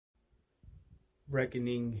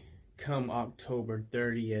Reckoning, come October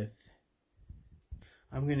 30th,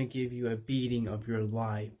 I'm going to give you a beating of your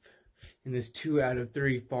life in this 2 out of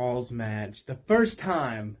 3 falls match. The first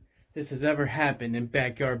time this has ever happened in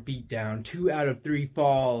Backyard Beatdown. 2 out of 3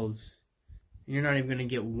 falls. And you're not even going to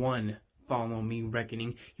get one Follow Me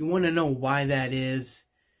Reckoning. You want to know why that is?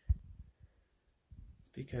 It's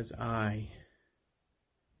because I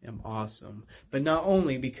am awesome. But not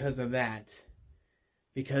only because of that.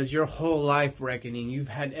 Because your whole life, Reckoning, you've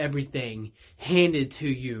had everything handed to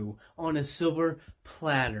you on a silver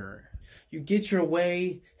platter. You get your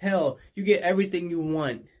way, hell, you get everything you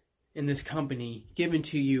want in this company given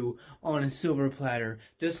to you on a silver platter,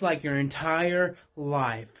 just like your entire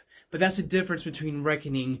life. But that's the difference between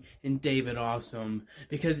Reckoning and David Awesome.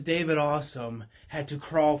 Because David Awesome had to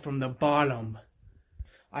crawl from the bottom.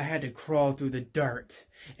 I had to crawl through the dirt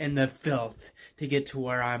and the filth to get to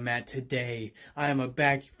where I'm at today. I am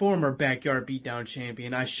a former Backyard Beatdown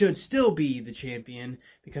champion. I should still be the champion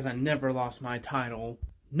because I never lost my title.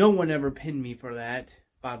 No one ever pinned me for that,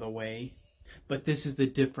 by the way. But this is the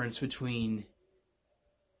difference between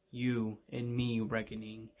you and me,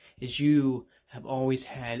 Reckoning, is you have always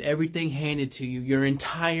had everything handed to you your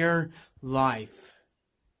entire life.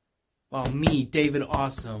 While me, David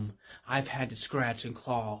Awesome, I've had to scratch and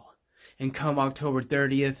claw. And come October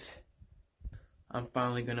 30th, I'm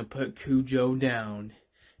finally going to put Cujo down.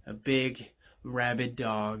 A big, rabid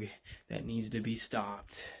dog that needs to be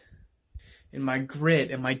stopped. And my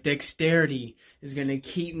grit and my dexterity is going to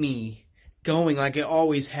keep me going like it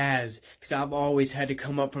always has. Because I've always had to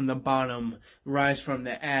come up from the bottom, rise from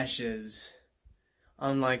the ashes.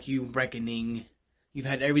 Unlike you, Reckoning, you've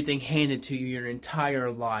had everything handed to you your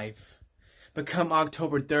entire life. But come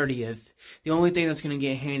October 30th, the only thing that's going to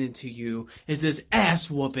get handed to you is this ass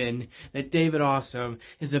whooping that David Awesome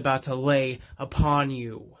is about to lay upon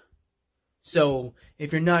you. So,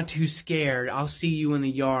 if you're not too scared, I'll see you in the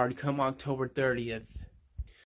yard come October 30th.